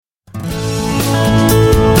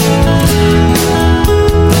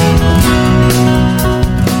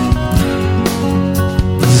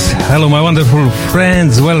Hello, my wonderful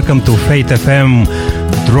friends. Welcome to Faith FM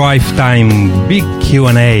Drive Time Big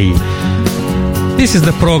Q&A. This is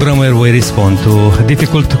the program where we respond to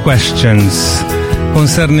difficult questions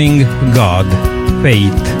concerning God,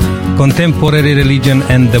 faith, contemporary religion,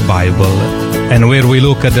 and the Bible, and where we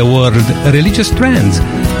look at the world religious trends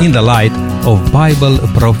in the light of Bible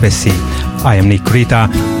prophecy. I am Nick Rita,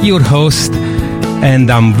 your host, and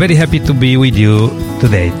I'm very happy to be with you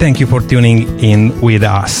today. Thank you for tuning in with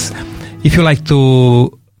us. If you like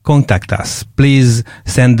to contact us, please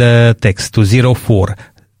send a text to 04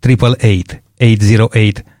 888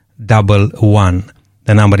 808 11.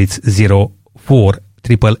 The number is 04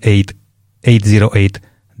 888 808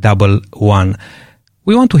 11.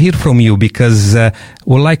 We want to hear from you because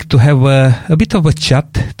we'd like to have a bit of a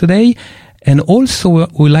chat today, and also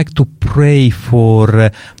we like to pray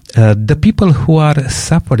for the people who are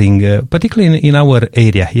suffering, particularly in our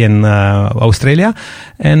area here in Australia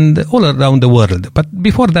and all around the world. But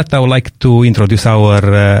before that, I would like to introduce our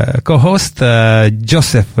co-host,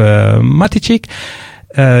 Joseph Maticic.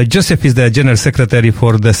 Joseph is the General Secretary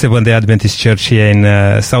for the Seventh-day Adventist Church here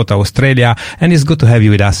in South Australia, and it's good to have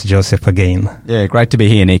you with us, Joseph, again. Yeah, great to be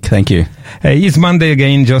here, Nick. Thank you. It's Monday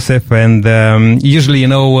again, Joseph, and usually,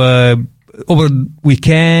 over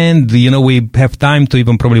weekend, we have time to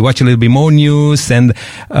even probably watch a little bit more news. And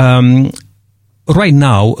right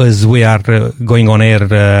now, as we are going on air,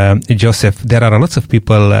 Joseph, there are lots of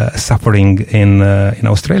people suffering in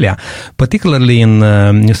Australia, particularly in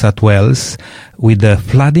New South Wales with the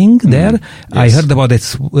flooding there. Yes. I heard about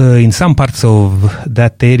it in some parts of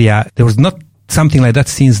that area. There was not something like that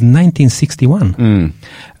since 1961.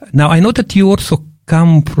 Now, I know that you also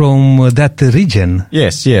come from that region.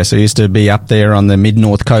 Yes. I used to be up there on the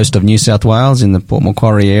mid-north coast of New South Wales in the Port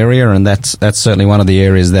Macquarie area, and that's certainly one of the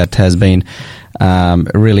areas that has been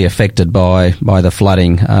really affected by the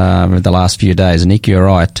flooding of the last few days. Nick, you're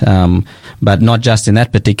right. But not just in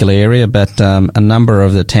that particular area, but a number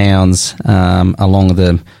of the towns along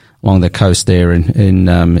the coast there in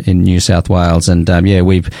New South Wales. And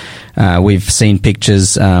we've seen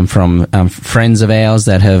pictures from friends of ours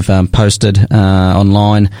that have posted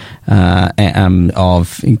online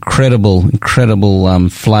of incredible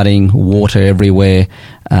flooding, water everywhere,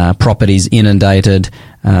 properties inundated,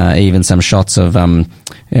 even some shots of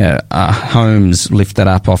homes lifted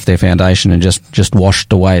up off their foundation and just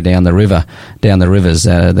washed away down the rivers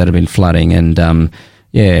that have been flooding. And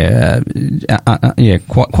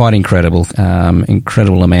quite incredible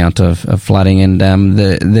amount of flooding, and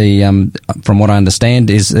the from what I understand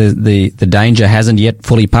is the danger hasn't yet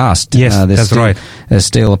fully passed. Yes, that's right. There's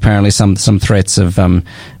still apparently some threats of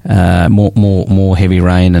more heavy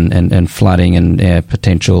rain and flooding and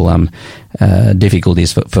potential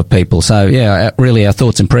difficulties for people. So really our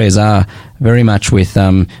thoughts and prayers are very much with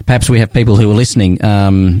perhaps we have people who are listening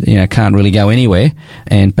can't really go anywhere,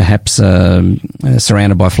 and perhaps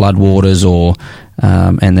surrounded by floodwaters, or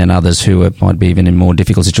and then others who might be even in more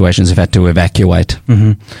difficult situations have had to evacuate.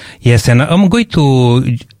 Mm-hmm. Yes, and I'm going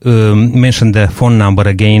to mention the phone number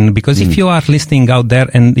again, because if you are listening out there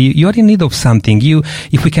and you are in need of something,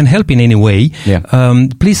 if we can help in any way,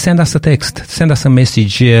 please send us a text, send us a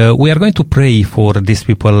message. We are going to pray for these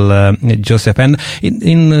people, Joseph. And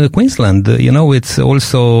in Queensland, it's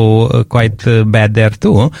also quite bad there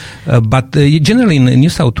too. But generally in New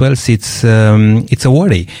South Wales, it's a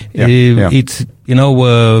worry. It's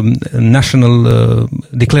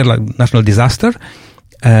declared like national disaster.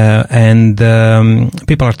 And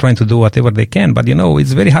people are trying to do whatever they can, but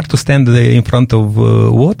it's very hard to stand in front of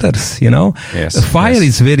waters. Yes, fire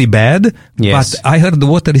is very bad, but I heard the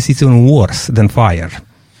water is even worse than fire.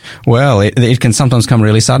 Well, it can sometimes come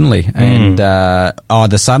really suddenly, and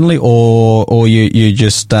either suddenly or you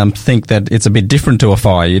just think that it's a bit different to a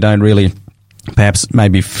fire. You don't really perhaps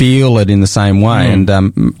maybe feel it in the same way, and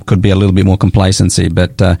could be a little bit more complacency.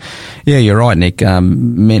 But you're right, Nick.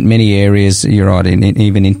 Many areas, you're right,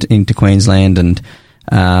 even into Queensland, and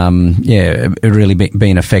really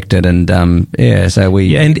been affected. And so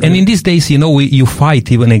we and in these days, you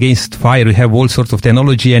fight even against fire. You have all sorts of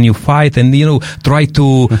technology, and you fight and try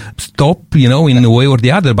to stop in a way or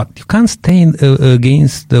the other, but you can't stand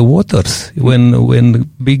against the waters when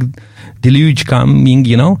big deluge coming,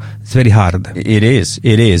 it's very hard. It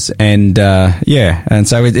is, and and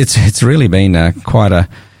so it's really been quite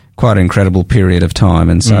an incredible period of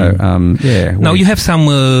time, and so Now you have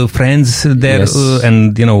some friends there, yes.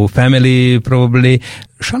 And family probably.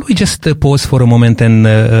 shall we just pause for a moment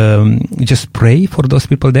and just pray for those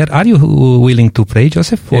people there? Are you willing to pray,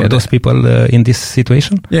 Joseph, for those people in this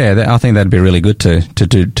situation? Yeah, I think that'd be really good to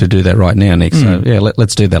do that right now, Nick. So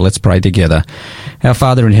let's do that. Let's pray together. Our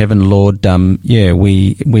Father in heaven, Lord,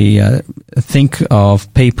 we think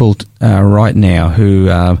of people right now who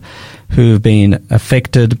have been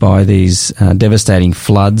affected by these devastating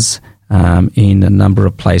floods in a number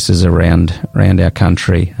of places around our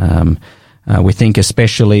country. We think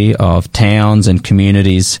especially of towns and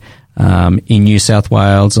communities in New South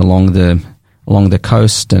Wales along the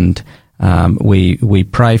coast, and we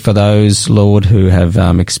pray for those, Lord, who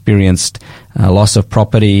have experienced loss of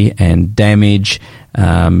property and damage,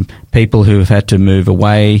 people who have had to move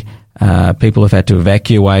away, people who have had to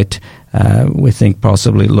evacuate. We think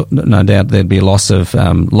possibly, no doubt, there'd be loss of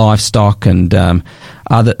livestock and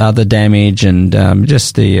other damage, and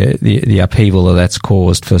just the upheaval that's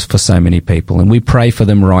caused for so many people. And we pray for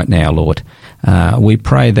them right now, Lord. We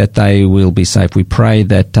pray that they will be safe. We pray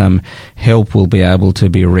that help will be able to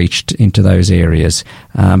be reached into those areas.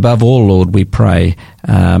 Above all, Lord, we pray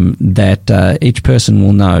that each person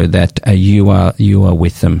will know that you are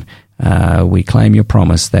with them. We claim your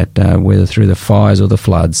promise that whether through the fires or the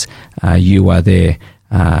floods, you are there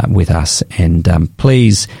with us. And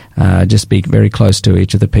please just be very close to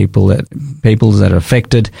each of the peoples that are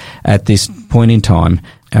affected at this point in time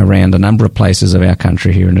around a number of places of our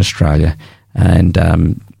country here in Australia. And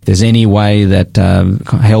if there's any way that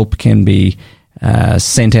help can be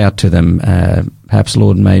sent out to them, perhaps,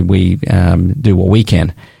 Lord, may we do what we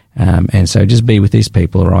can. And so just be with these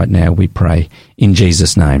people right now, we pray, in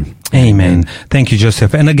Jesus' name. Amen. Thank you,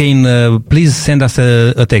 Joseph. And again, please send us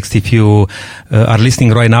a text if you are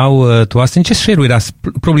listening right now to us, and just share with us.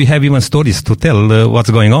 Probably have even stories to tell what's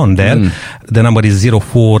going on there. The number is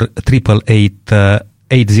 048888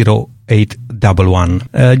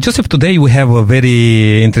 80811. Joseph, today we have a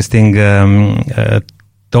very interesting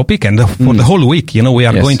topic, and for the whole week, we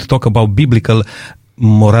are going to talk about biblical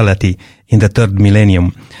morality in the third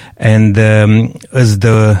millennium. And as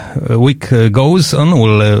the week goes on,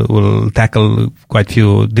 we'll tackle quite a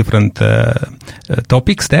few different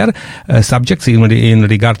topics there, subjects in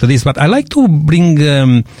regard to this. But I like to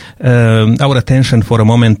bring our attention for a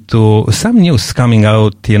moment to some news coming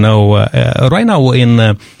out, right now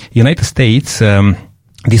in United States.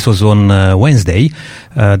 This was on Wednesday,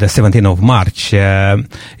 the 17th of March.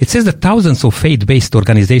 It says that thousands of faith-based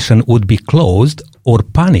organizations would be closed or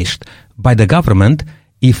punished by the government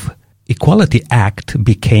if Equality Act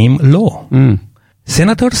became law.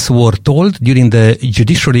 Senators were told during the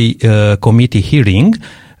Judiciary Committee hearing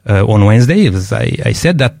on Wednesday, as I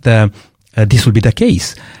said, that this will be the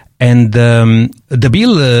case. And the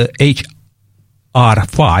bill H.R.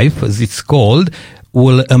 5, as it's called,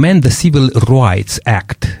 will amend the Civil Rights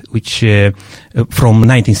Act, which from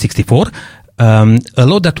 1964, a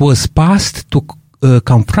law that was passed to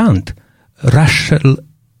confront racial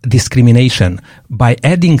discrimination by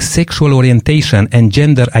adding sexual orientation and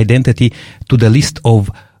gender identity to the list of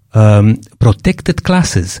protected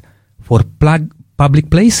classes for public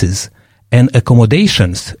places and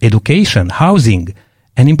accommodations, education, housing,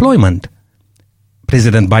 and employment.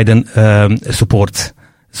 President Biden supports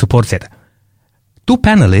it. Two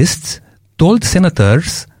panelists told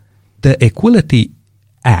senators the Equality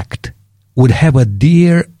Act would have a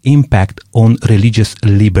dire impact on religious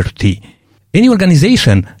liberty. Any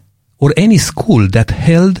organization or any school that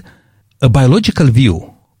held a biological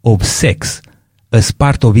view of sex as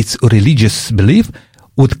part of its religious belief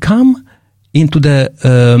would come into the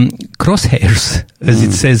crosshairs, as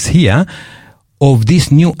it says here, of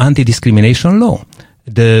this new anti-discrimination law.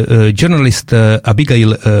 The journalist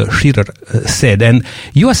Abigail Shearer said, and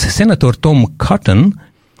U.S. Senator Tom Cotton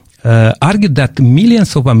argued that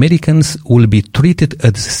millions of Americans will be treated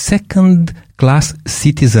as second-class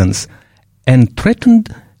citizens and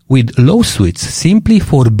threatened with lawsuits simply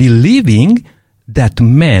for believing that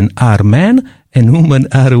men are men and women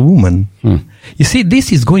are women. You see,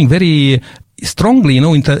 this is going very strongly,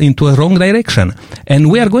 into a wrong direction.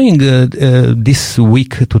 And we are going this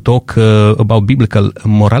week to talk about biblical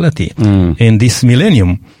morality in this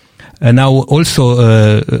millennium. Now,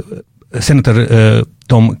 also, Senator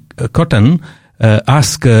Tom Cotton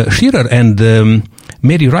asked Shearer and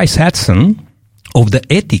Mary Rice Hudson of the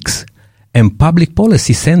Ethics and Public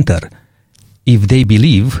Policy Center if they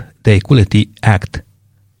believe the Equality Act,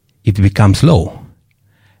 if it becomes law,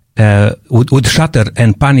 would shatter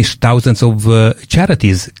and punish thousands of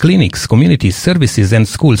charities, clinics, communities, services, and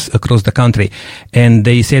schools across the country. And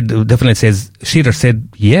they said, Shearer said,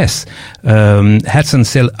 yes. Hudson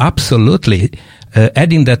said, absolutely.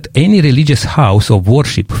 adding that any religious house of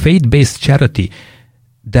worship, faith-based charity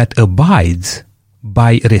that abides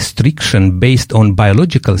by restriction based on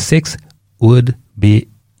biological sex would be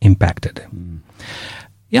impacted.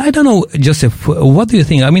 Yeah, I don't know, Joseph, what do you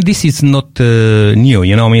think? I mean, this is not new,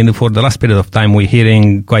 you know, I mean, for the last period of time, we're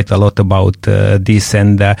hearing quite a lot about this,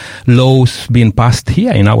 and laws being passed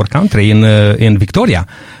here in our country, in Victoria.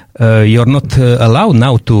 You're not allowed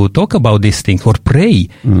now to talk about these things or pray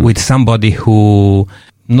with somebody who,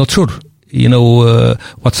 not sure, you know,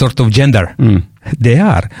 what sort of gender they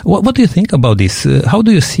are. What do you think about this? How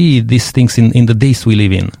do you see these things in the days we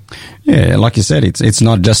live in? Yeah, like you said, it's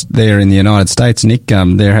not just there in the United States, Nick.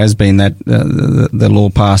 There has been that the law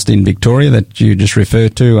passed in Victoria that you just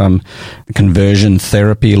referred to, conversion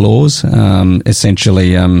therapy laws,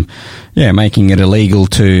 essentially, making it illegal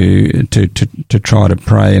to try to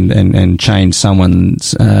pray and change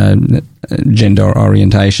someone's gender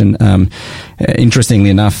orientation. Interestingly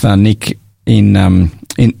enough, Nick, in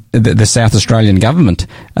the South Australian government,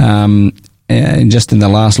 just in the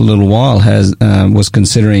last little while was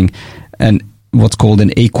considering what's called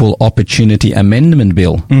an equal opportunity amendment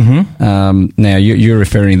bill. Now you're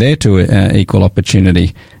referring there to an equal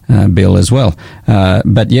opportunity bill as well,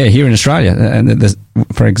 but yeah, here in Australia,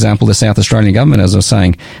 for example, the South Australian government, as I was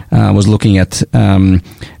saying, was looking at the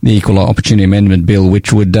equal opportunity amendment bill,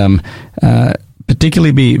 which would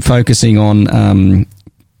particularly be focusing on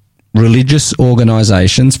religious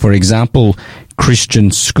organisations, for example, Christian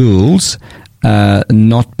schools,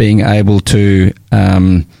 not being able to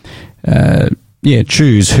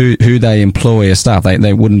choose who they employ as staff.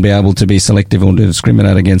 They wouldn't be able to be selective or to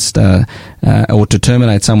discriminate against or to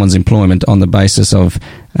terminate someone's employment on the basis of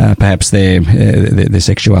perhaps their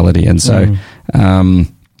sexuality. And so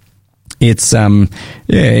it's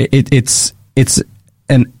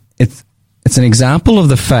an example of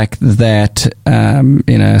the fact that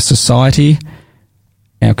in our society,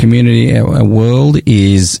 our community, our world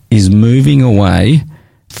is moving away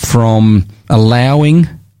from allowing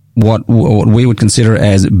what we would consider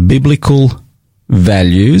as biblical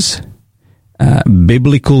values,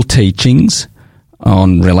 biblical teachings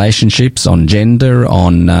on relationships, on gender,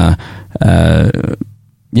 in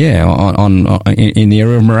the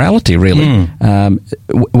area of morality, really,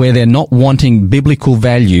 where they're not wanting biblical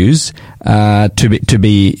values to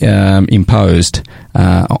be imposed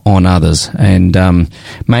on others, and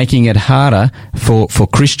making it harder for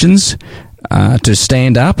Christians to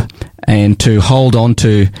stand up and to hold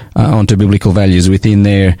onto biblical values within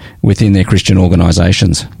their Christian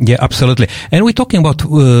organisations. Yeah, absolutely. And we're talking about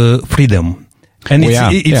freedom, and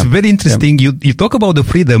it's very interesting. Yeah. You talk about the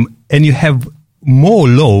freedom, and you have more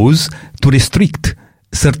laws to restrict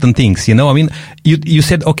certain things, you know. I mean, you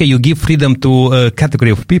said, okay, you give freedom to a category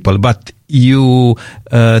of people, but you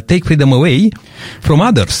take freedom away from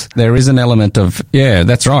others. There is an element of,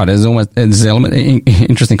 that's right. There's an element,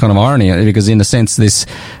 interesting kind of irony, because in a sense, these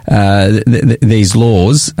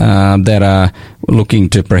laws that are looking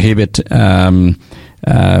to prohibit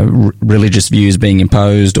religious views being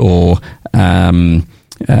imposed, or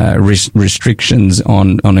restrictions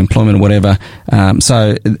on employment or whatever.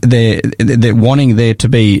 So they're wanting there to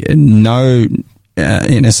be no,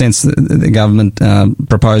 in a sense, the government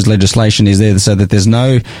proposed legislation is there so that there's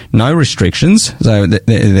no restrictions. So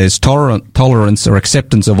there's tolerance or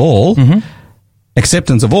acceptance of all.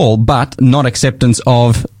 Acceptance of all, but not acceptance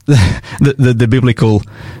of the biblical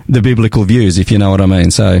views, if you know what I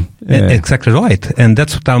mean. So exactly right, and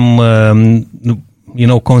that's what I'm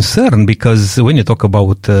concerned, because when you talk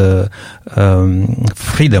about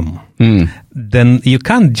freedom, then you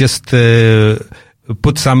can't just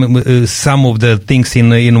put some of the things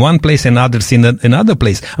in one place and others in another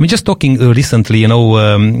place. I mean, just talking recently,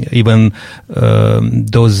 even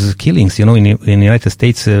those killings, in the United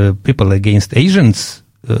States, people against Asians,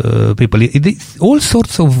 people, all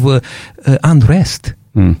sorts of unrest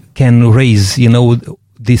can raise,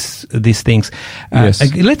 these things. Yes.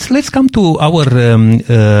 Let's come to our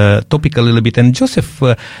topic a little bit. And Joseph,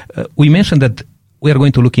 we mentioned that we are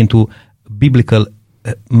going to look into biblical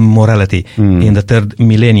morality in the third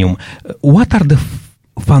millennium. What are the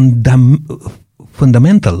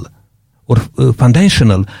fundamental or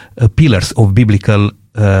foundational pillars of biblical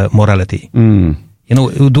morality?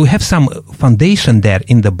 Do we have some foundation there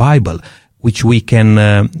in the Bible which we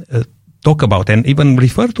can talk about and even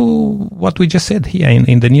refer to what we just said here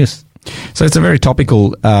in the news? So it's a very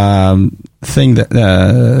topical theme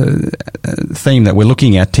that we're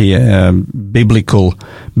looking at here. Biblical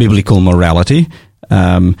morality.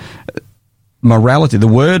 Morality. The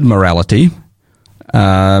word morality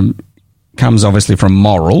comes obviously from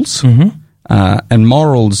morals, And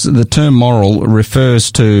morals, the term moral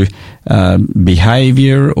refers to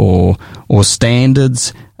behavior or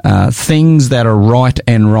standards, things that are right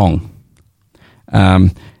and wrong.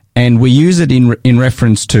 And we use it in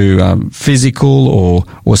reference to physical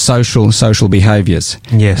or social behaviours.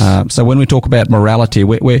 Yes. So when we talk about morality,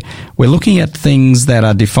 we're looking at things that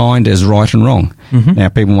are defined as right and wrong. Mm-hmm. Now,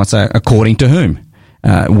 people might say, according to whom?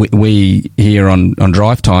 We here on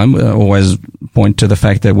Drive Time always point to the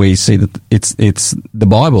fact that we see that it's the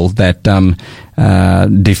Bible that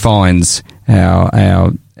defines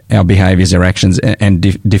our behaviours, our actions, and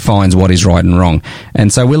defines what is right and wrong.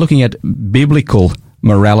 And so we're looking at biblical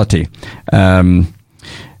morality, and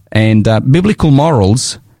biblical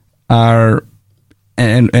morals are,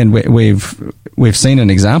 and we've seen an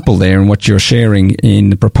example there in what you're sharing in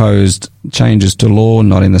the proposed changes to law,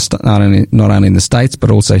 not only in the States but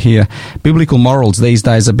also here. Biblical morals these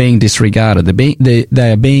days are being disregarded.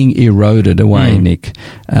 They are being eroded away, Nick,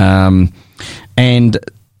 and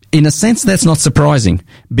in a sense that's not surprising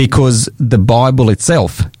because the Bible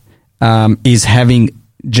itself is having,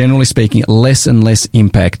 generally speaking, less and less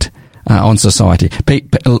impact on society.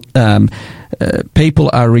 People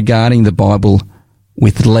are regarding the Bible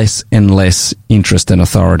with less and less interest and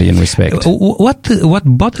authority and respect. What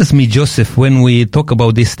bothers me, Joseph, when we talk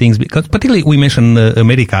about these things, because particularly we mentioned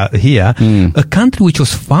America here, a country which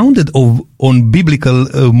was founded on biblical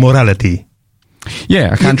morality.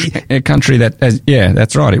 Yeah, a country that,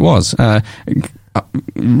 that's right, it was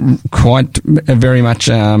quite very much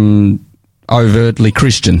overtly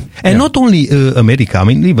Christian. And not only America, I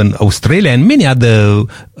mean, even Australia and many other,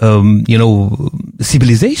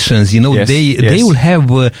 civilizations, Yes, they will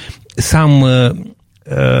have some,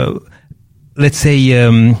 let's say,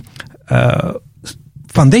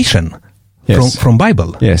 foundation from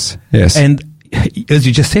Bible. Yes, yes. And as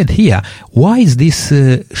you just said here, why is this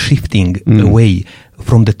shifting away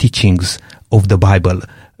from the teachings of the Bible?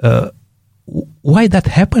 Why that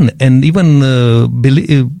happen? And even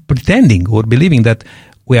pretending or believing that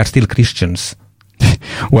we are still Christians?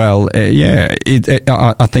 Well,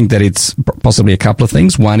 I think that it's possibly a couple of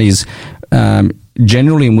things. One is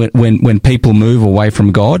generally when people move away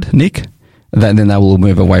from God, Nick, then they will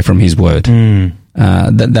move away from His Word.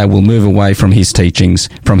 That they will move away from His teachings,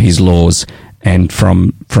 from His laws, and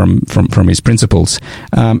from His principles.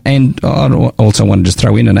 And I also want to just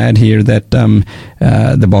throw in and add here that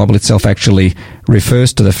the Bible itself actually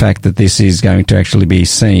refers to the fact that this is going to actually be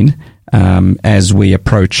seen as we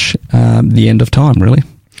approach the end of time, really.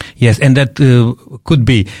 Yes, and that could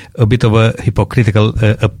be a bit of a hypocritical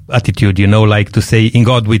attitude, like to say, in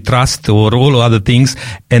God we trust, or all other things,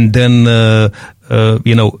 and then,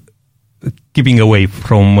 keeping away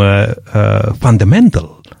from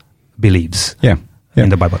fundamental beliefs in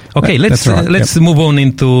the Bible. Okay, let's move on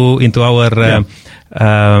into our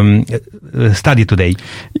study today.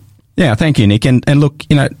 Yeah, thank you, Nick. And look,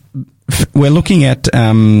 we're looking at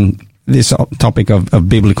this topic of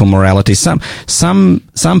biblical morality. Some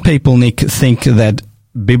people, Nick, think that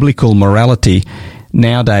biblical morality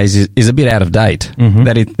nowadays is a bit out of date. Mm-hmm.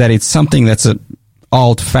 That it's something that's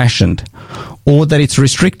old-fashioned, or that it's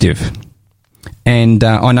restrictive. And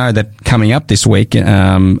I know that coming up this week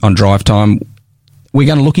on Drive Time, we're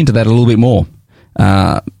going to look into that a little bit more.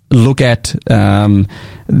 Look at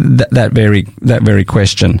that very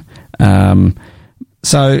question.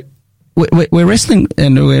 So we're wrestling,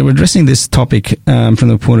 and we're addressing this topic from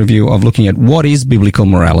the point of view of looking at what is biblical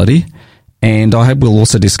morality, and I hope we'll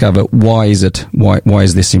also discover why is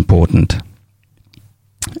this important.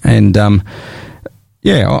 And I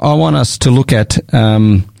want us to look at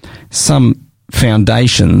some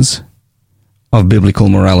foundations of biblical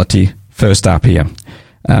morality first up here.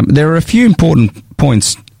 There are a few important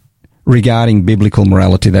points regarding biblical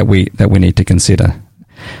morality that we need to consider.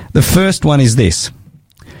 The first one is this: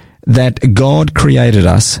 that God created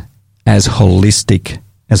us as holistic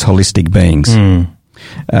beings.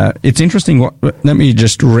 It's interesting. Let me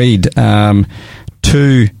just read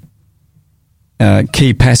two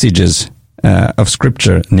key passages of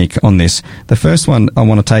Scripture, Nick, on this. The first one I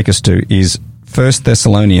want to take us to is 1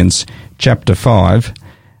 Thessalonians chapter 5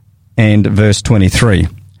 and verse 23.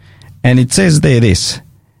 And it says there this: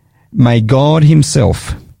 "May God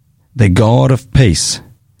Himself, the God of peace,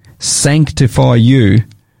 sanctify you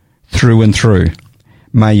through and through.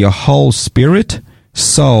 May your whole spirit,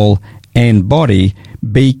 soul, and body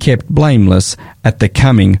be kept blameless at the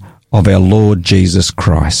coming of our Lord Jesus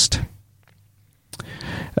Christ."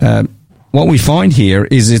 What we find here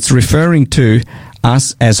is it's referring to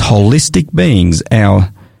us as holistic beings,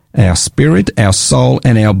 our spirit, our soul,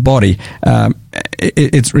 and our body.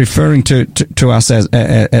 it's referring to us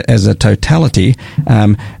as a totality,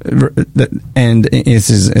 and this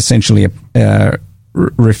is essentially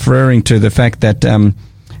referring to the fact that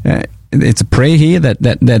it's a prayer here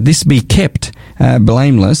that this be kept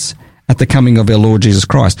blameless at the coming of our Lord Jesus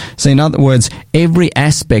Christ. So in other words, every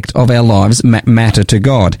aspect of our lives matter to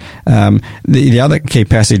God. The other key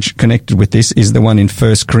passage connected with this is the one in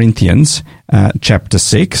 1 Corinthians chapter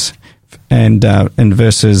 6 and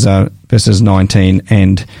verses 19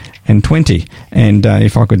 and 20. And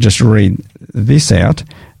if I could just read this out,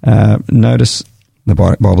 notice the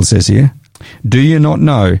Bible says here, "Do you not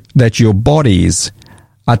know that your bodies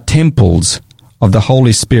are temples of the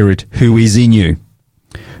Holy Spirit who is in you,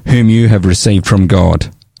 whom you have received from God?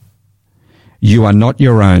 You are not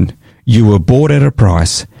your own. You were bought at a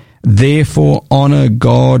price. Therefore, honor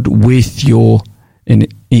God with your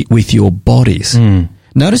bodies."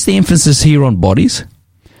 Notice the emphasis here on bodies.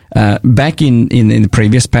 Back in the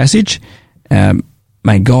previous passage,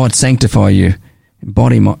 may God sanctify you,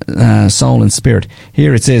 body, soul, and spirit.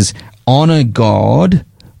 Here it says, honor God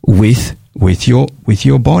with your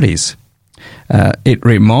bodies. It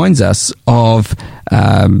reminds us of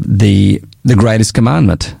the greatest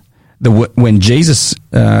commandment. When Jesus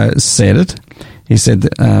said it, he said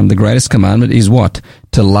the greatest commandment is what?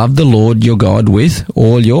 To love the Lord your God with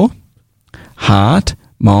all your heart,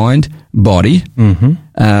 mind, body. And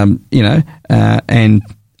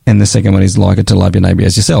the second one is like it, to love your neighbour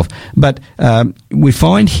as yourself. But we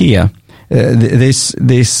find here this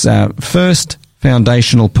first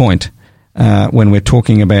foundational point when we're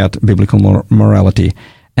talking about biblical morality,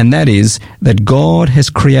 and that is that God has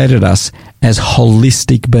created us as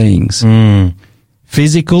holistic beings.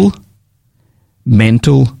 Physical,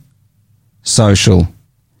 mental, social,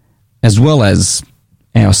 as well as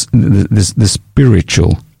the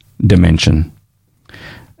spiritual dimension.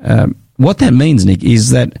 What that means, Nick,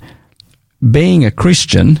 is that being a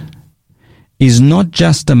Christian is not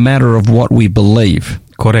just a matter of what we believe.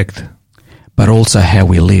 Correct. But also how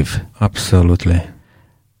we live. Absolutely.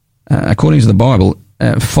 According to the Bible,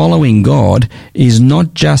 following God is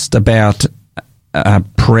not just about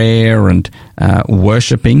prayer and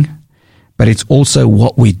worshipping, but it's also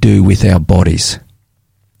what we do with our bodies.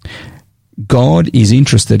 God is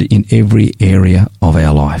interested in every area of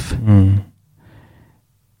our life.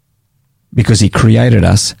 Because he created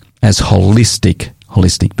us as holistic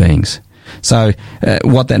beings. So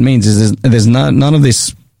what that means is there's none of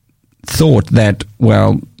this thought that,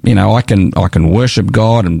 well, I can worship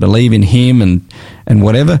God and believe in him and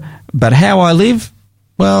whatever, but how I live,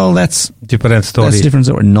 well, that's different story. That's different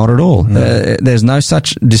story. Not at all. There's no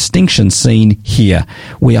such distinction seen here.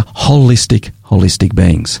 We are holistic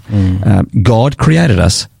beings. God created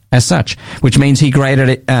us as such, which means he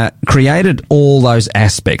created all those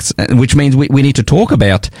aspects, which means we need to talk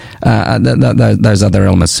about those other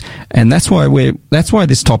elements, and that's why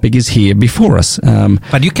this topic is here before us.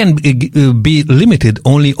 But you can be limited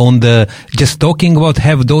only on just talking about,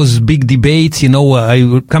 have those big debates.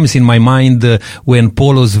 It comes in my mind when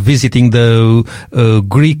Paul was visiting the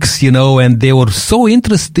Greeks, and they were so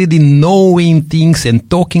interested in knowing things and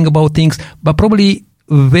talking about things, but probably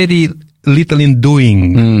very little in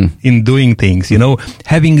doing things,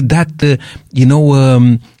 having that,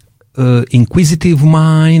 inquisitive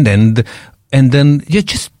mind and then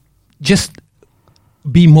just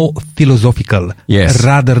be more philosophical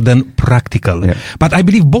rather than practical. Yeah. But I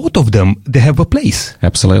believe both of them, they have a place.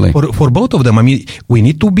 Absolutely. For both of them. I mean, we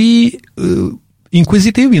need to be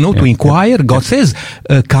inquisitive, to inquire. God says,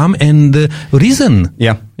 come and reason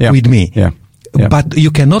with me. Yeah. Yeah. But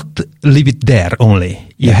you cannot leave it there only.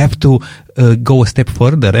 You have to go a step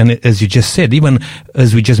further. And as you just said, even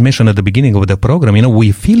as we just mentioned at the beginning of the program,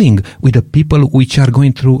 we're feeling with the people which are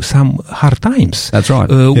going through some hard times. That's right.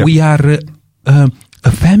 We are a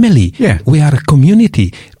family. Yeah. We are a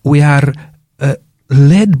community. We are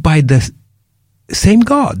led by the same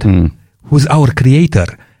God who's our creator.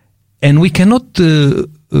 And we cannot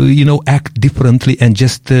act differently and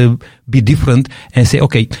just be different and say,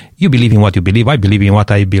 okay, you believe in what you believe, I believe in what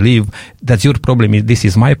I believe, that's your problem, this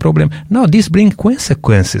is my problem. No, this brings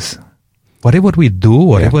consequences. Whatever we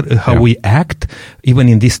do, how we act, even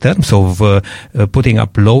in these terms of putting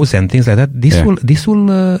up laws and things like that, this will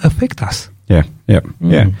affect us. Yeah.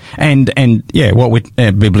 And what with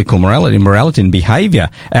biblical morality and behavior,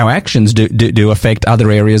 our actions do affect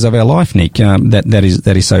other areas of our life, Nick.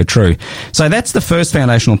 That is so true. So that's the first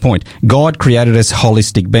foundational point. God created us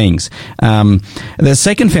holistic beings. The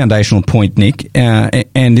second foundational point, Nick,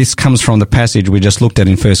 and this comes from the passage we just looked at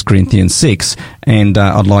in 1 Corinthians 6, and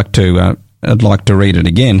I'd like to read it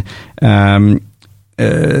again.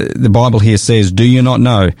 the Bible here says, "Do you not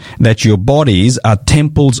know that your bodies are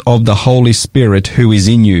temples of the Holy Spirit who is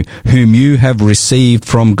in you, whom you have received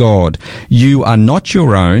from God? You are not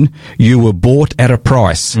your own. You were bought at a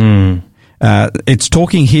price." It's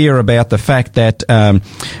talking here about the fact that our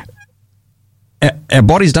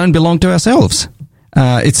bodies don't belong to ourselves.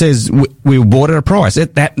 It says we were bought at a price.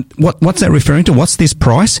 What's that referring to? What's this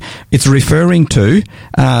price? It's referring to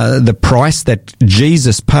the price that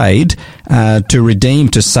Jesus paid to redeem,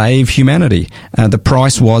 to save humanity. The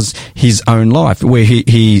price was his own life, where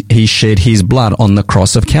he shed his blood on the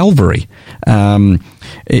cross of Calvary.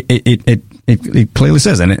 It clearly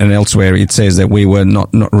says, and elsewhere it says that we were not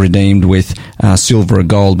redeemed with silver or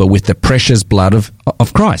gold, but with the precious blood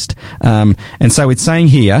of Christ. And so it's saying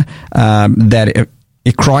here that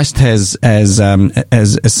Christ has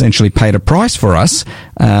essentially paid a price for us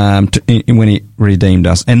when he redeemed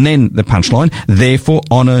us. And then the punchline: therefore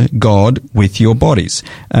honor God with your bodies.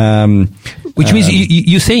 Which means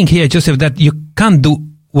you're saying here, Joseph, that you can't do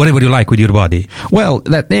whatever you like with your body. Well,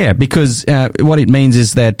 because what it means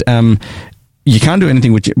is that you can't do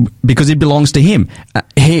anything because it belongs to him.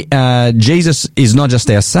 Jesus is not just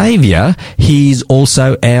our Savior; he's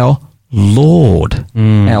also our Lord,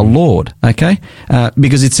 our Lord, okay?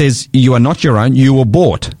 Because it says, you are not your own, you were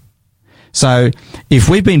bought. So, if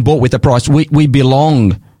we've been bought with a price, we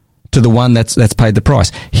belong to the one that's paid the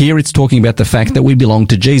price. Here it's talking about the fact that we belong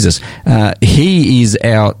to Jesus. He is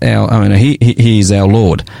our owner, he is our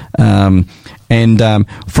Lord. And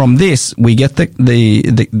from this, we get the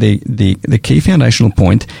key foundational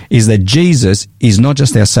point is that Jesus is not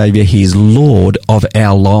just our Savior, he is Lord of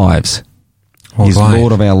our lives. He's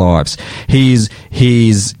Lord of our lives. He's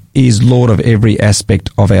Lord of every aspect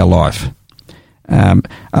of our life.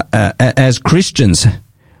 As Christians,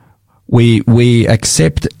 we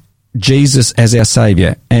accept Jesus as our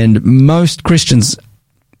Savior, and most Christians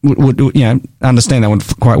would understand that one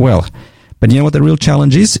quite well. But you know what the real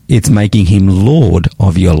challenge is? It's making him Lord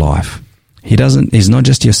of your life. He's not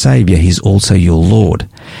just your Savior, he's also your Lord.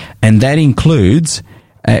 And that includes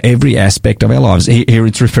every aspect of our lives. Here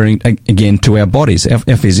it's referring again to our bodies, our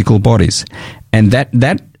physical bodies. And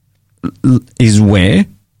that is where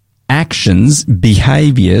actions,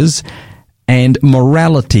 behaviors, and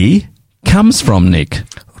morality comes from, Nick.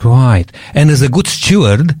 Right. And as a good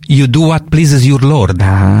steward, you do what pleases your Lord.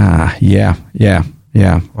 Yeah.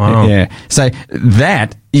 Wow. Yeah. So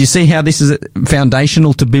you see how this is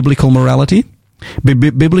foundational to biblical morality?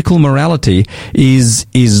 Biblical morality is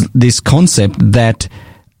this concept that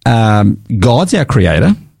God's our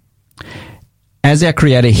creator. As our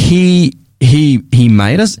creator, he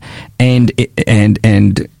made us, and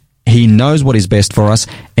he knows what is best for us.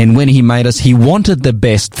 And when he made us, he wanted the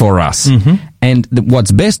best for us. Mm-hmm. And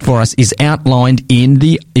what's best for us is outlined in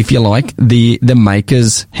the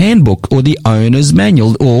maker's handbook, or the owner's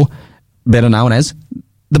manual, or better known as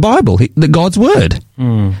the Bible, the God's word.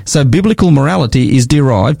 So biblical morality is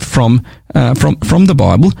derived from the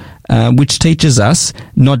Bible, which teaches us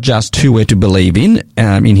not just who we're to believe in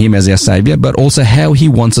him as our Savior, but also how he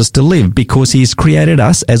wants us to live, because he's created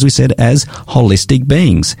us, as we said, as holistic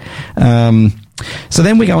beings. So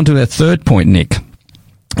then we go on to a third point, Nick,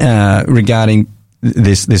 regarding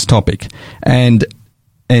this topic, and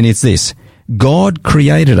it's this: God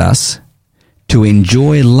created us to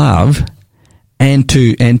enjoy love and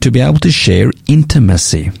to be able to share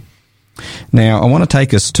intimacy. Now, I want to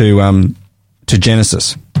take us to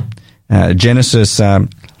Genesis. Genesis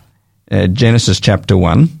chapter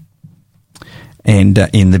 1, and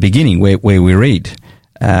in the beginning, where we read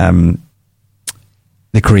the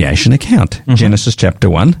creation account. Mm-hmm. Genesis chapter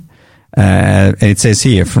 1. And it says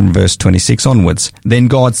here from verse 26 onwards, "Then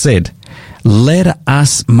God said, let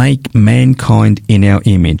us make mankind in our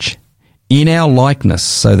image, in our likeness,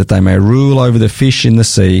 so that they may rule over the fish in the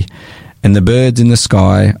sea and the birds in the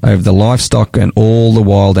sky, over the livestock and all the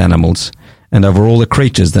wild animals, and over all the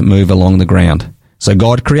creatures that move along the ground." So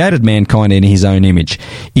God created mankind in his own image.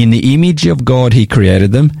 In the image of God he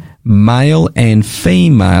created them, male and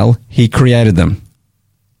female he created them.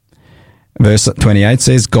 Verse 28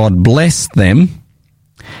 says, God blessed them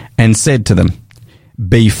and said to them,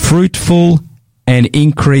 "Be fruitful and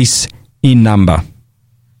increase in number."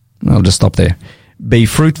 I'll just stop there. Be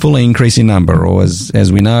fruitful and increase in number, or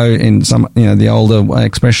as we know in some, the older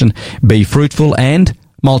expression, be fruitful and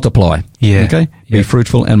multiply. Yeah. Okay. Yeah. Be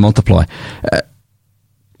fruitful and multiply.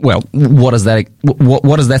 Well, what does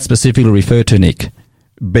that specifically refer to, Nick?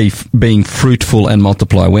 Being fruitful and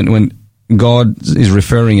multiply. When God is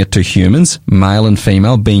referring it to humans, male and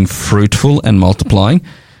female, being fruitful and multiplying.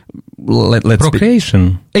 Let's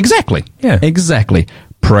procreation. Exactly. Yeah. Exactly.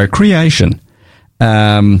 Procreation.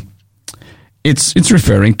 it's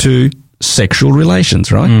referring to sexual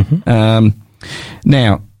relations, right?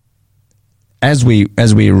 Now, as we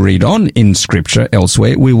read on in Scripture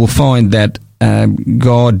elsewhere, we will find that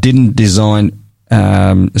God didn't design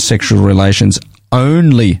sexual relations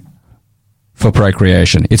only for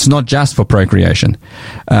procreation. It's not just for procreation.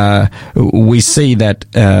 We see that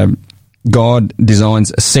God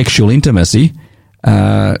designs sexual intimacy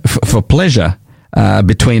for pleasure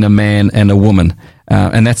between a man and a woman,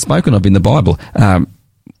 and that's spoken of in the Bible.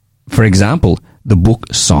 For example, the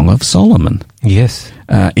book Song of Solomon. Yes.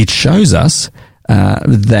 It shows us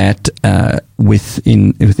that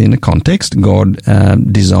within a context, God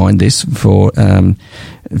designed this for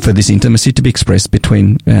this intimacy to be expressed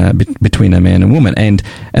between a man and woman, and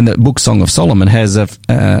the book Song of Solomon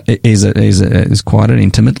is quite an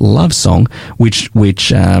intimate love song, which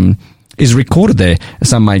is recorded there.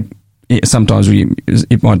 Sometimes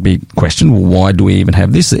it might be questioned, well, why do we even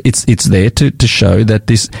have this? It's there to show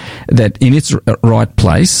that in its right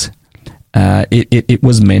place,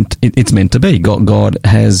 it's meant to be. God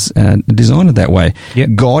has designed it that way. Yep.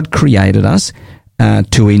 God created us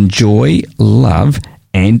to enjoy love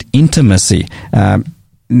and intimacy. And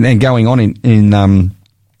going on in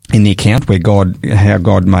the account how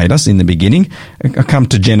God made us in the beginning, I come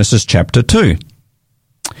to Genesis chapter 2.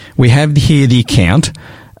 We have here the account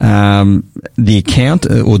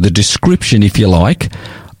or the description, if you like,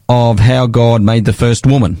 of how God made the first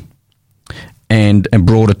woman and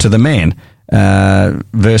brought it to the man.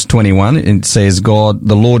 Verse 21, it says,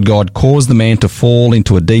 the Lord God caused the man to fall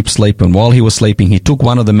into a deep sleep, and while he was sleeping, he took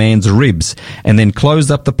one of the man's ribs and then closed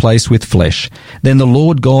up the place with flesh. Then the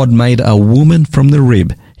Lord God made a woman from the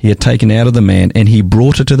rib he had taken out of the man, and he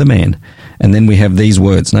brought her to the man. And then we have these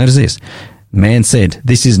words. Notice this. Man said,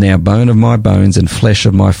 "This is now bone of my bones and flesh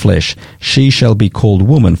of my flesh. She shall be called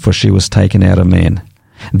woman, for she was taken out of man."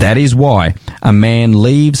 That is why a man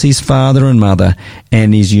leaves his father and mother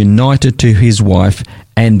and is united to his wife,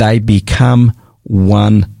 and they become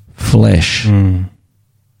one flesh.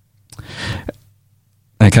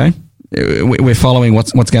 Okay? We're following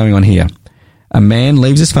what's going on here. A man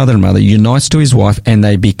leaves his father and mother, unites to his wife, and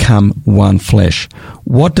they become one flesh.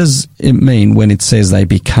 What does it mean when it says they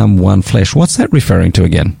become one flesh? What's that referring to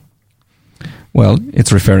again? Well,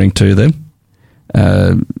 it's referring to the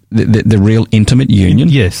real intimate union,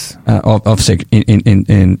 yes,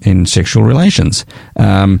 in sexual relations.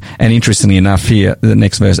 And interestingly enough, here the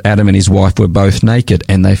next verse, Adam and his wife were both naked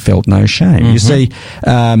and they felt no shame. You see,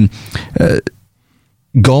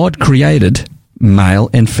 God created male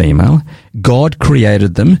and female. God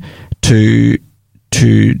created them to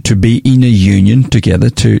be in a union together,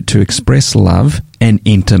 to express love and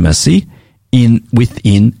intimacy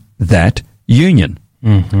within that union.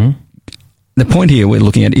 The point here we're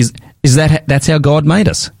looking at is that that's how God made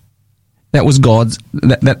us. That was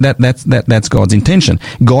that's God's intention.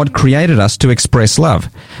 God created us to express love.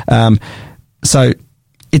 So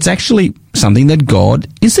it's actually something that God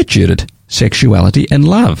instituted, sexuality and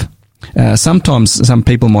love. Sometimes some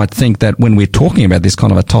people might think that when we're talking about this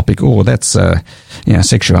kind of a topic, that's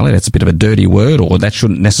sexuality, that's a bit of a dirty word, or that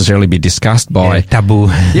shouldn't necessarily be discussed by taboo.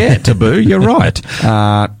 Yeah, taboo. You're right.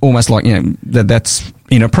 Almost like that's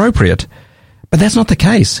inappropriate. But that's not the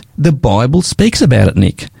case. The Bible speaks about it,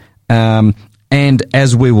 Nick. And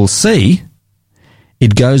as we will see,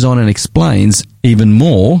 it goes on and explains even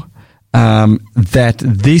more that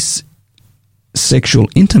this sexual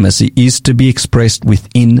intimacy is to be expressed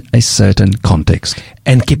within a certain context.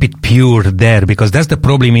 And keep it pure there, because that's the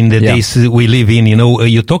problem in the days we live in.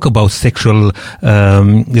 You talk about sexual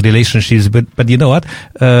relationships, but you know what?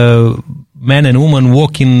 Man and woman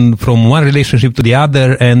walking from one relationship to the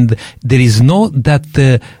other, and there is no that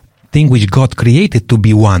thing which God created to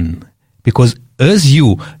be one. Because as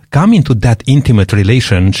you come into that intimate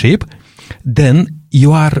relationship, then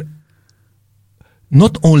you are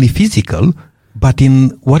not only physical, but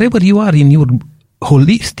in whatever you are in your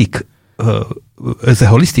holistic, as a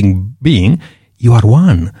holistic being, you are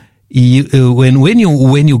one. When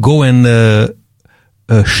you go and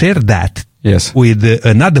share that with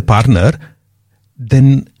another partner,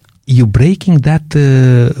 then you're breaking that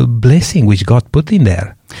blessing which God put in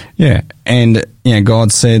there. Yeah, and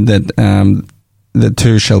God said that the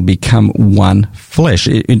two shall become one flesh.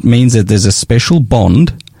 It means that there's a special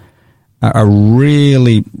bond, a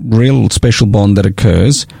real special bond that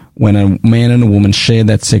occurs when a man and a woman share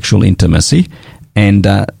that sexual intimacy, and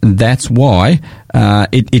that's why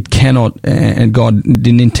it cannot, and God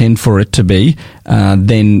didn't intend for it to be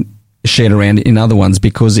then shared around in other ones,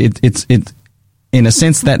 because it's in a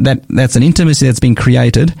sense that's an intimacy that's been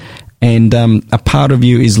created, and a part of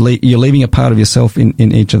you is you're leaving a part of yourself in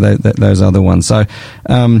each of those other ones. So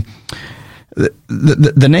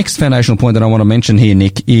the next foundational point that I want to mention here,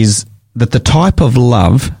 Nick, is that the type of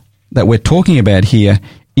love that we're talking about here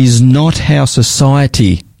is not how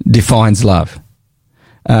society defines love.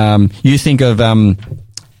 You think of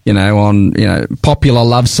popular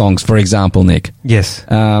love songs, for example, Nick. Yes.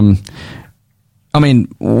 I mean,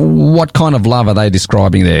 what kind of love are they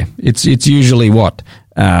describing there? It's usually what?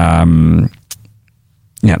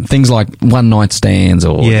 Things like one night stands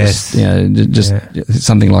or just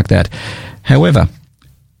something like that. However,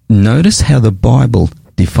 notice how the Bible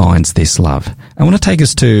defines this love. I want to take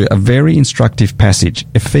us to a very instructive passage,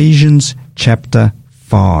 Ephesians chapter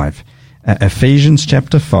 5. Ephesians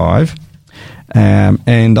chapter 5, and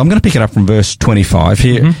I'm going to pick it up from verse 25.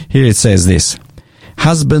 Here it says this: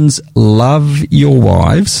 Husbands, love your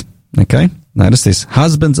wives. Okay, notice this.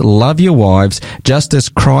 Husbands, love your wives just as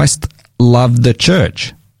Christ loved the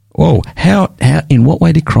church. Whoa, how, in what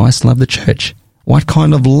way did Christ love the church? What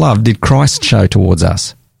kind of love did Christ show towards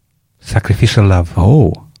us? Sacrificial love.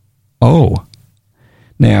 Oh.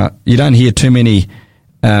 Now, you don't hear too many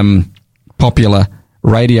popular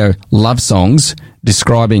radio love songs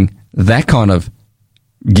describing that kind of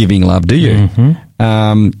giving love, do you?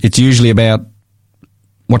 It's usually about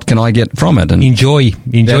what can I get from it? And enjoy for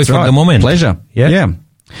the moment. Pleasure. Yeah.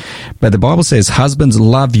 But the Bible says, husbands,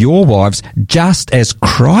 love your wives just as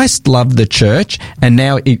Christ loved the church. And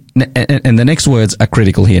now, and the next words are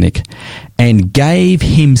critical here, Nick. And gave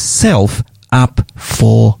himself up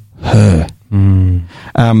for her. There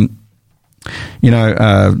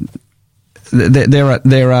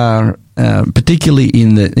are particularly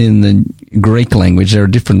in the Greek language, there are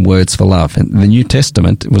different words for love. And the New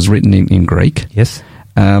Testament was written in Greek. Yes.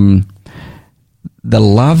 The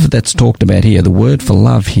love that's talked about here, the word for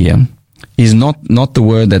love here, is not the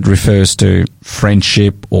word that refers to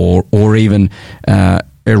friendship or even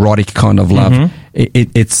erotic kind of love.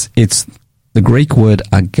 It's the Greek word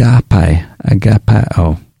agape,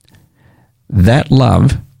 agapao. That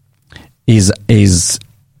love is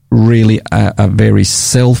really a very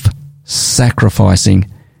self-sacrificing,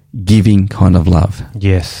 giving kind of love.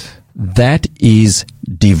 Yes. That is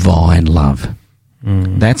divine love.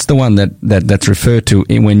 That's the one that's referred to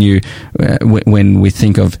when we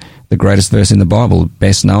think of the greatest verse in the Bible,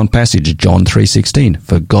 best known passage, John 3:16.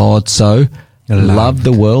 For God so loved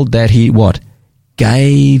the world that he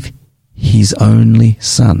gave his only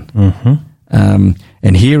Son.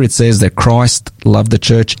 And here it says that Christ loved the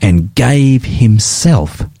church and gave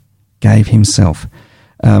himself.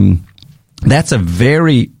 That's a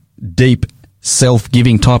very deep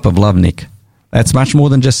self-giving type of love, Nick. That's much more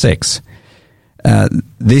than just sex.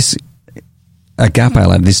 This agape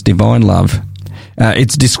love, this divine love,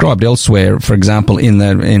 it's described elsewhere. For example, in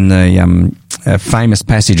the famous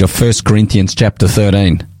passage of 1 Corinthians chapter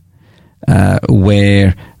 13,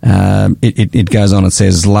 where it goes on. It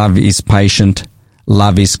says, "Love is patient,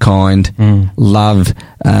 love is kind, love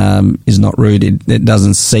is not rude. It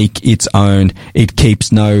doesn't seek its own. It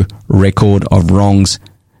keeps no record of wrongs,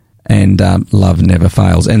 and love never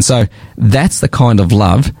fails." And so that's the kind of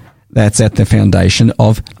love that's at the foundation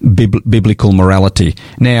of biblical morality.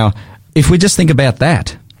 Now, if we just think about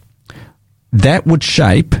that would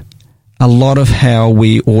shape a lot of how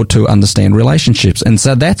we ought to understand relationships. And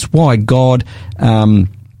so that's why God,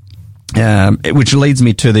 which leads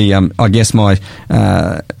me to the, my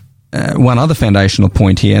one other foundational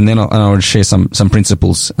point here, and then I'll share some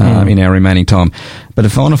principles in our remaining time. But the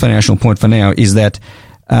final foundational point for now is that,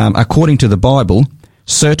 according to the Bible,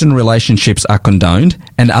 certain relationships are condoned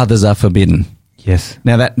and others are forbidden. Yes.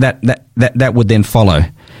 Now that would then follow.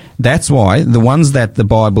 That's why the ones that the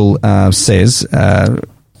Bible says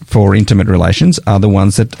for intimate relations are the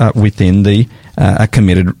ones that are within the a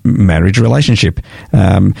committed marriage relationship.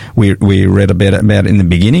 We read about it in the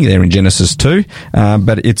beginning there in Genesis 2,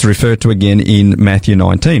 but it's referred to again in Matthew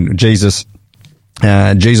 19. Jesus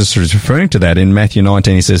is referring to that in Matthew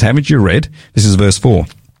 19. He says, "Haven't you read?" This is verse 4.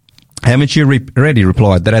 "Haven't you read," he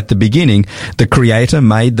replied, "that at the beginning the Creator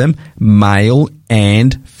made them male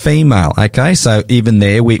and female?" Okay, so even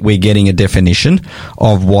there we're getting a definition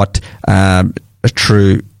of what a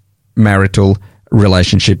true marital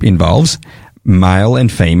relationship involves, male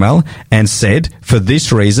and female, and said, "For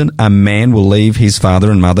this reason a man will leave his father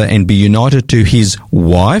and mother and be united to his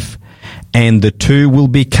wife, and the two will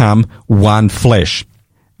become one flesh."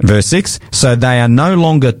 Verse 6, "So they are no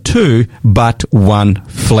longer two, but one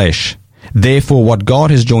flesh. Therefore, what God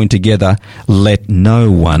has joined together, let no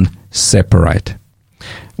one separate."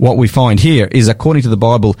 What we find here is, according to the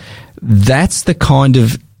Bible, that's the kind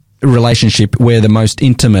of relationship where the most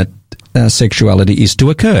intimate sexuality is to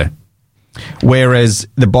occur. Whereas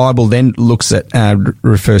the Bible then looks at,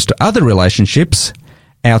 refers to other relationships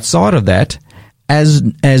outside of that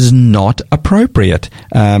as not appropriate.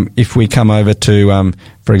 If we come over to,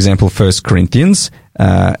 for example, 1 Corinthians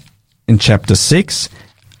in chapter 6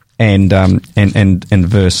 and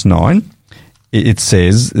verse 9, it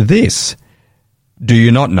says this: "Do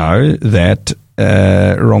you not know that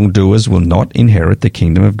wrongdoers will not inherit the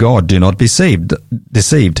kingdom of God? Do not be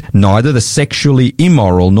deceived. Neither the sexually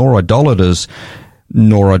immoral, nor idolaters,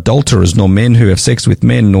 nor adulterers, nor men who have sex with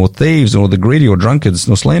men, nor thieves, nor the greedy, or drunkards,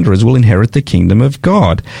 nor slanderers will inherit the kingdom of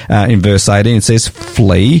God." In verse 18 it says,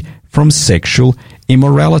 "Flee from sexual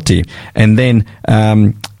immorality." And then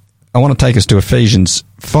I want to take us to Ephesians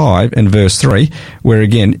 5 and verse 3, where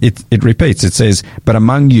again it repeats. It says, "But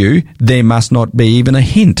among you there must not be even a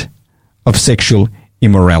hint of sexual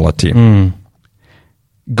immorality."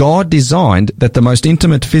 God designed that the most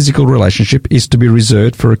intimate physical relationship is to be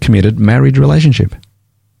reserved for a committed marriage relationship.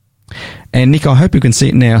 And Nick, I hope you can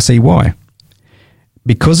see why.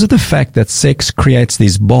 Because of the fact that sex creates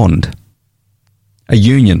this bond, a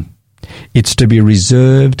union, it's to be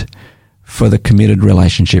reserved for the committed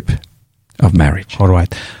relationship of marriage. All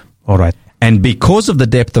right. And because of the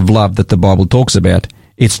depth of love that the Bible talks about,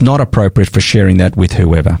 it's not appropriate for sharing that with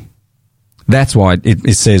whoever. That's why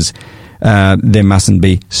it says there mustn't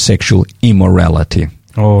be sexual immorality.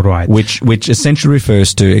 All right. Which essentially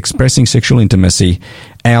refers to expressing sexual intimacy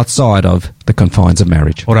outside of the confines of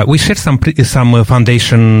marriage. All right. We shared some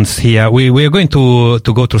foundations here. We are going to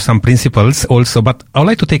go through some principles also, but I would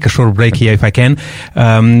like to take a short break here if I can.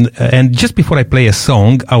 And just before I play a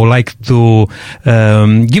song, I would like to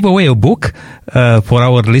give away a book for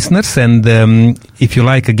our listeners. And if you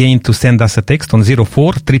like, again, to send us a text on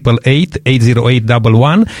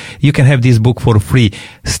 04-888-80811, you can have this book for free,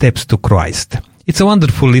 Steps to Christ. It's a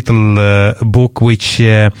wonderful little book which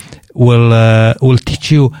will teach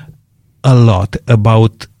you a lot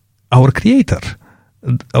about our Creator,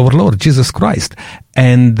 our Lord Jesus Christ.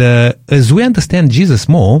 And as we understand Jesus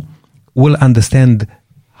more, we'll understand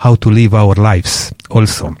how to live our lives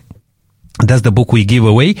also. That's the book we give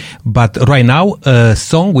away. But right now, a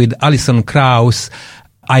song with Alison Krauss,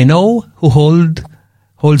 "I Know Who Holds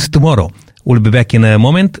Tomorrow." We'll be back in a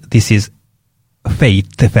moment. This is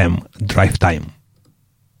Faith FM Drive Time.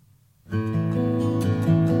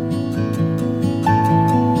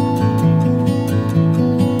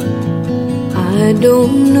 I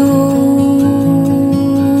don't know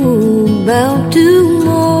about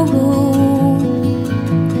tomorrow.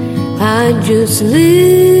 I just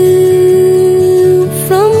live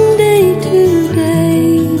from day to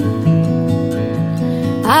day.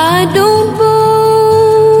 I don't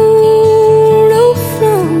borrow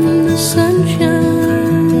from the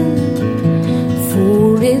sunshine,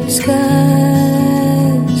 for its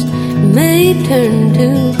skies may turn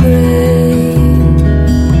to gray.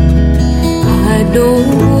 I don't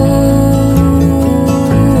worry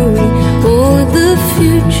for the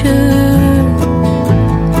future,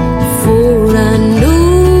 for I know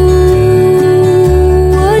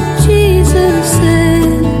what Jesus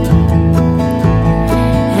said,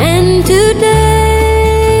 and to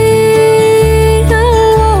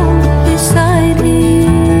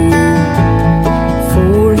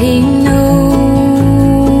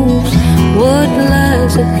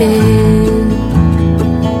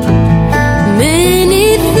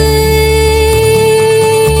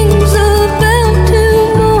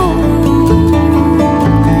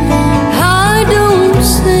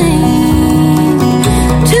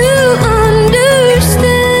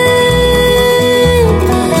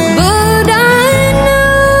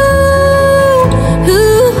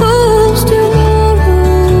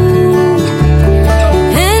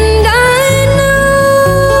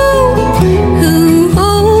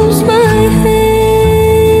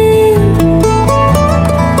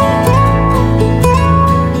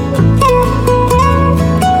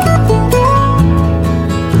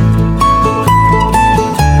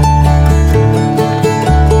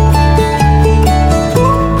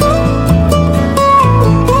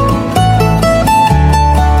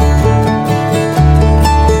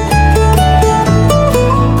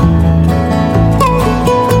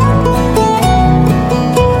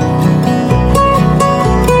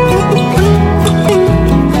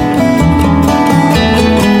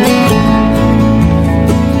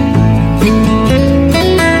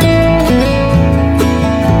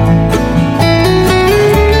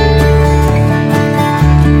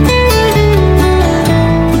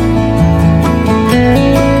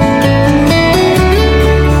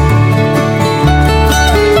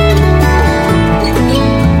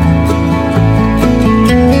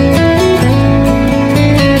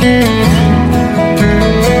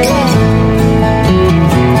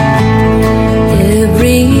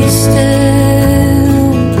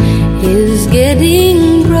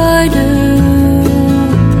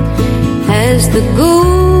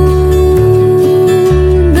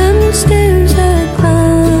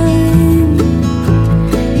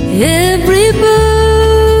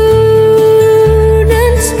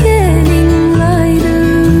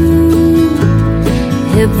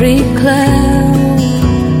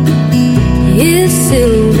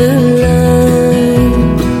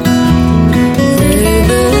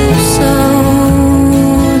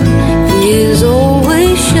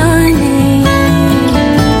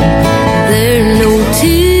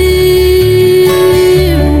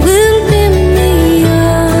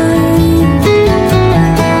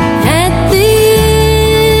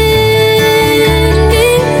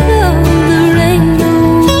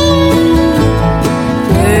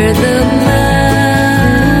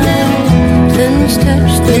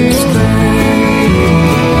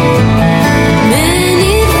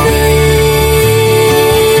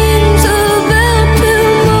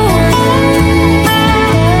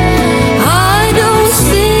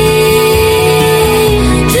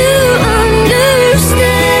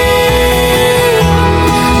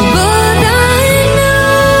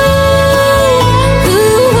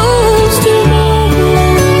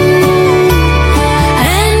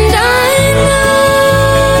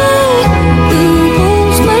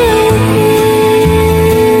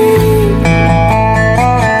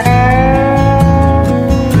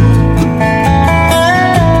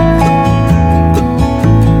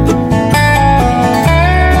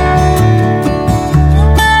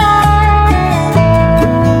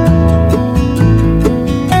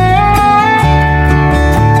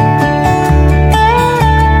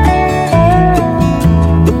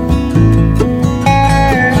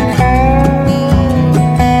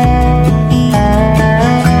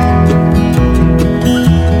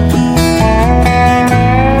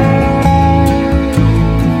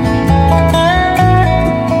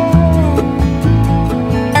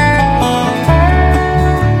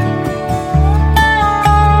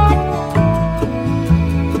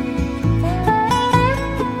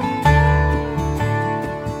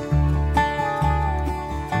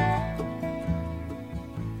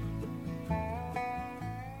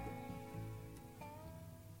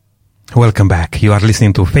Welcome back. You are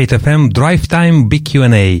listening to Faith FM Drive Time Big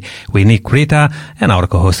Q&A with Nick Rita, and our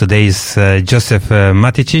co-host today is Joseph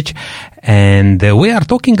Maticic. And we are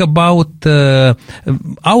talking about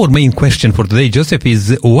our main question for today, Joseph,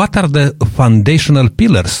 is what are the foundational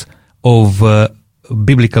pillars of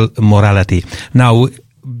biblical morality? Now,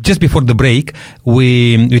 just before the break,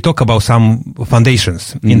 we talk about some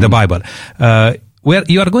foundations in the Bible. Where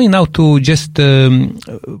you are going now to just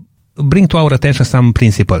bring to our attention some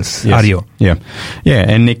principles, yes. Are you? Yeah.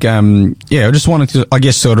 And Nick, I just wanted to, I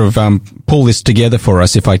guess, sort of pull this together for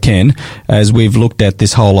us, if I can, as we've looked at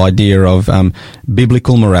this whole idea of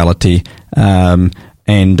biblical morality and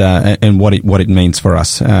what it means for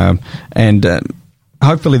us,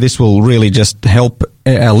 hopefully this will really just help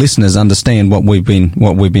our listeners understand what we've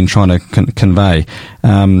been trying to convey.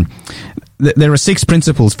 There are 6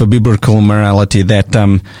 principles for biblical morality that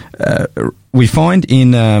we find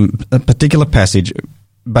in a particular passage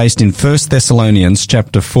based in 1 Thessalonians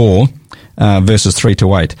chapter 4, verses 3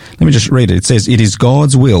 to 8. Let me just read it. It says, "It is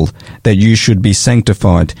God's will that you should be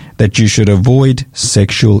sanctified, that you should avoid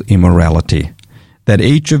sexual immorality, that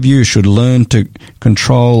each of you should learn to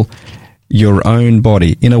control your own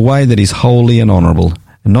body in a way that is holy and honourable,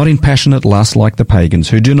 and not in passionate lust like the pagans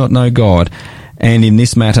who do not know God. And in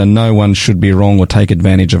this matter, no one should be wrong or take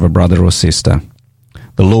advantage of a brother or sister.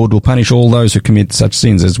 The Lord will punish all those who commit such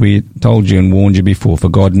sins, as we told you and warned you before, for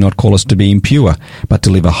God did not call us to be impure, but to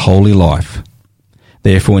live a holy life.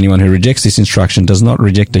 Therefore, anyone who rejects this instruction does not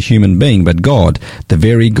reject a human being, but God, the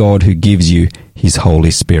very God who gives you His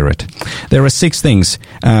Holy Spirit." There are 6 things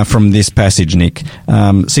from this passage, Nick.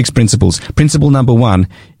 6 principles. Principle number 1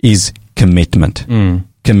 is commitment.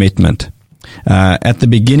 Commitment. At the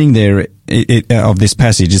beginning there of this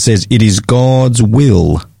passage, it says, "It is God's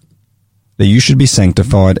will that you should be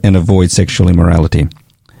sanctified and avoid sexual immorality."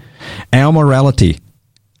 Our morality,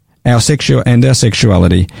 our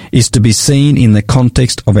sexuality is to be seen in the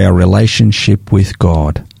context of our relationship with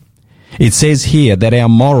God. It says here that our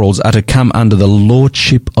morals are to come under the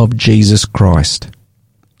lordship of Jesus Christ.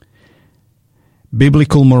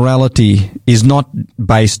 Biblical morality is not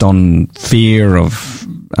based on fear of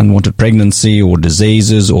unwanted pregnancy or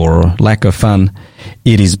diseases or lack of fun.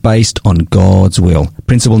 It is based on God's will.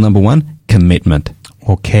 Principle number 1, commitment.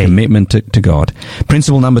 Okay. Commitment to God.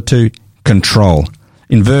 Principle number 2, control.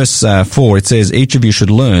 In verse 4, it says, "Each of you should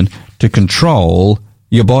learn to control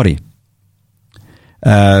your body."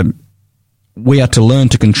 We are to learn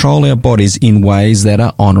to control our bodies in ways that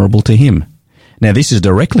are honourable to Him. Now, this is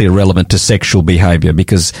directly relevant to sexual behaviour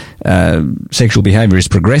because sexual behaviour is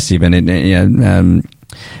progressive, and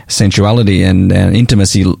sensuality and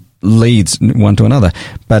intimacy leads one to another.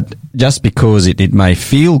 But just because it may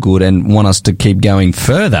feel good and want us to keep going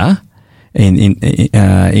further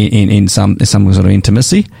in some sort of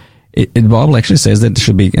intimacy, the Bible actually says that there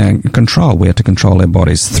should be control. We have to control our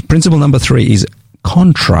bodies. Principle number 3 is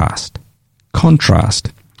contrast.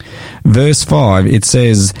 Contrast. Verse 5, it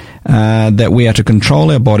says that we are to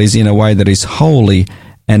control our bodies in a way that is holy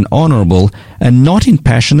and honourable, and not in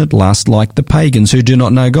passionate lust like the pagans who do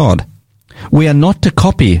not know God. We are not to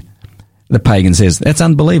copy the pagan says. That's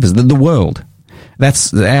unbelievers, the world.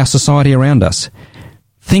 That's our society around us.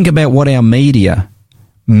 Think about what our media,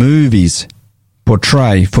 movies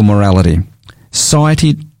portray for morality.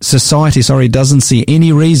 Society doesn't see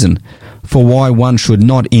any reason for why one should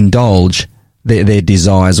not indulge their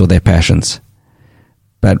desires or their passions.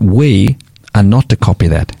 But we are not to copy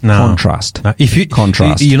that. No. Contrast.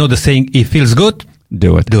 Contrast. You know the saying, it feels good,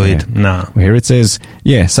 do it. Do it. No. Here it says,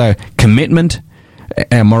 so commitment.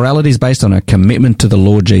 Our morality is based on a commitment to the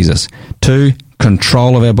Lord Jesus. 2,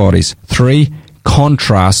 control of our bodies. 3,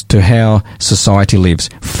 contrast to how society lives.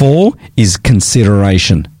 4 is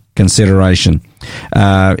consideration. Consideration.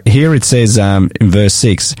 Here it says in verse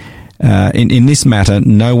 6, in this matter,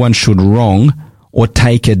 no one should wrong or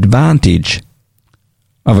take advantage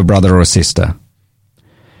of a brother or a sister.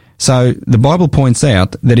 So the Bible points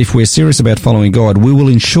out that if we're serious about following God, we will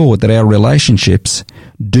ensure that our relationships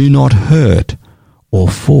do not hurt or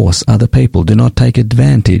force other people, do not take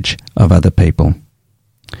advantage of other people.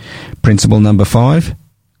 Principle number 5,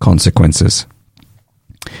 consequences.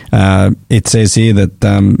 It says here that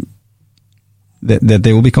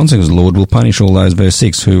there will be consequences. The Lord will punish all those, verse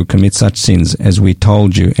 6, who commit such sins as we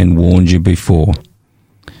told you and warned you before.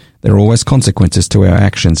 There are always consequences to our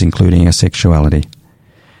actions, including our sexuality.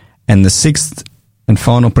 And the 6th and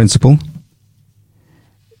final principle,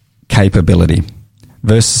 capability.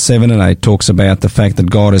 Verses 7 and 8 talks about the fact that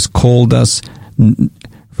God has called us,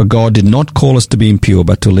 for God did not call us to be impure,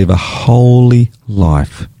 but to live a holy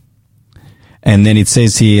life. And then it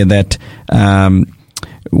says here that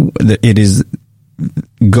it is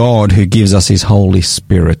God who gives us His Holy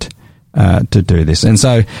Spirit to do this. And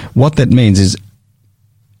so what that means is,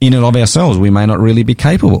 in and of ourselves, we may not really be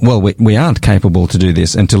capable. Well, we aren't capable to do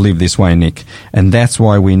this and to live this way, Nick. And that's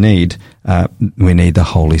why we need the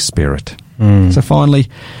Holy Spirit. So finally,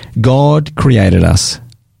 God created us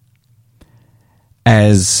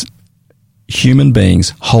as human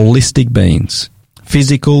beings, holistic beings,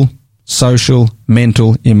 physical, social,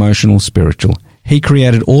 mental, emotional, spiritual. He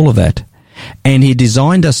created all of that. And He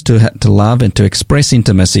designed us to love and to express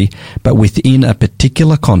intimacy, but within a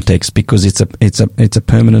particular context, because it's a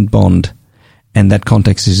permanent bond, and that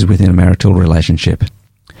context is within a marital relationship.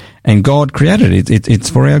 And God created it; it's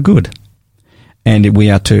for our good, and we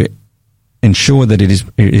are to ensure that it is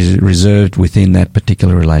reserved within that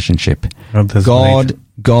particular relationship. God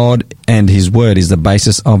and His Word is the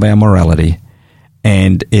basis of our morality.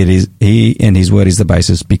 And it is He and His Word is the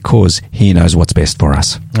basis because He knows what's best for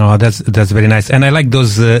us. Oh, that's very nice. And I like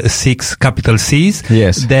those 6 capital C's.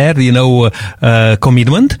 Yes. There,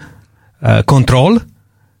 commitment, control,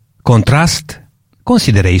 contrast,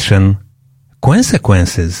 consideration,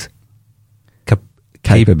 consequences,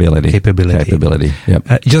 capability.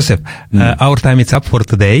 Yep. Joseph, our time is up for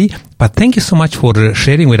today, but thank you so much for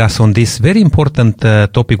sharing with us on this very important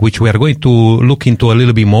topic, which we are going to look into a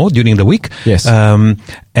little bit more during the week. Yes.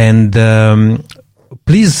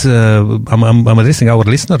 Please, I'm addressing our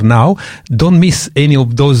listener now. Don't miss any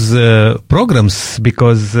of those programs,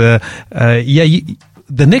 because the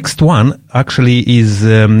next one actually is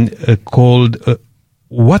called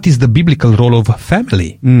what is the biblical role of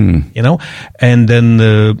family? And then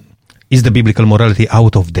is the biblical morality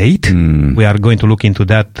out of date? We are going to look into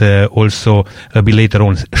that also a bit later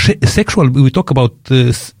on. We talk about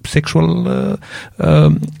sexual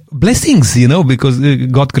blessings, because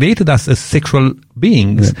God created us as sexual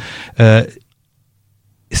beings. Yeah.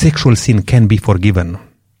 Sexual sin can be forgiven.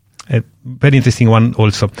 A very interesting one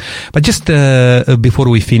also. But just before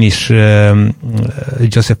we finish,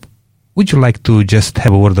 Joseph, would you like to just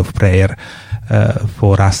have a word of prayer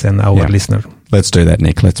for us and our listener? Let's do that,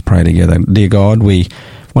 Nick. Let's pray together. Dear God, we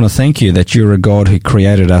want to thank You that You're a God who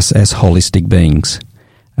created us as holistic beings,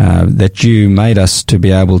 that You made us to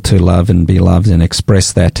be able to love and be loved and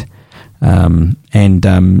express that.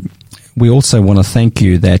 We also want to thank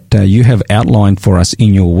You that You have outlined for us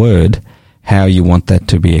in Your Word how You want that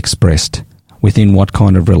to be expressed, within what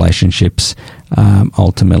kind of relationships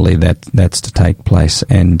ultimately that's to take place.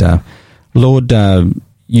 And Lord,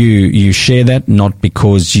 you share that not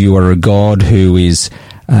because You are a God who is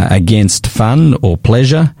against fun or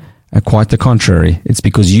pleasure. Quite the contrary. It's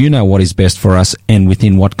because You know what is best for us and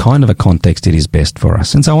within what kind of a context it is best for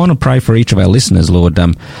us. And so I want to pray for each of our listeners, Lord,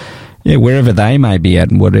 wherever they may be at,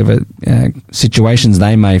 whatever situations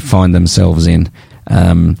they may find themselves in.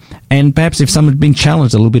 And perhaps if someone's been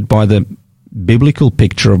challenged a little bit by the biblical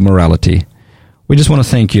picture of morality, we just want to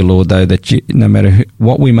thank You, Lord, though, that no matter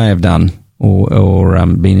what we may have done or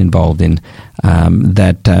been involved in,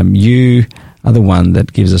 that You are the one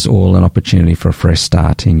that gives us all an opportunity for a fresh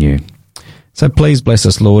start in You. So please bless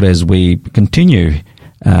us, Lord, as we continue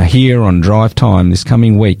here on Drive Time this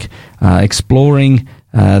coming week, exploring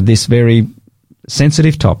this very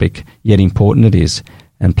sensitive topic, yet important it is.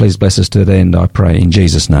 And please bless us to the end, I pray, in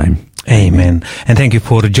Jesus' name. Amen. And thank you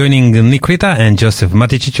for joining Nick Rita and Joseph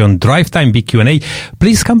Maticic on Drive Time Big Q&A.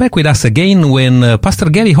 Please come back with us again when Pastor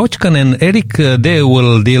Gary Hodgkin and Eric, they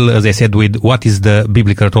will deal, as I said, with what is the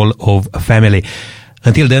biblical role of family.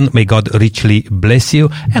 Until then, may God richly bless you.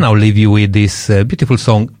 And I'll leave you with this beautiful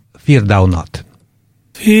song, Fear Thou Not.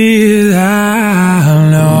 Fear thou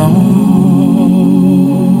not.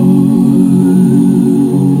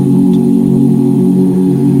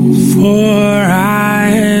 For I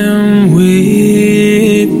am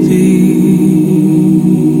with Thee.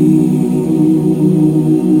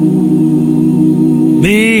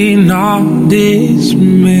 Be not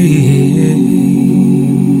dismayed,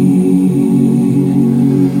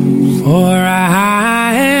 for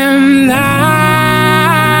I am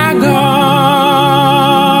Thy God,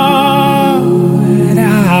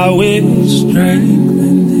 I will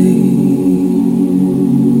strengthen Thee.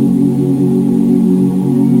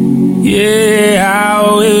 Yeah, I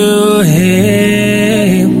will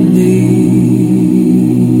help Thee,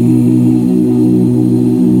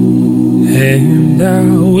 and I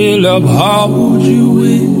will uphold You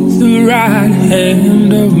with the right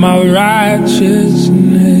hand of My righteousness.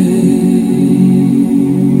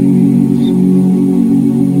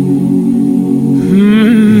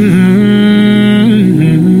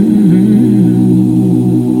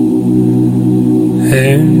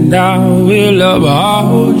 And I will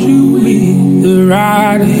uphold You with the right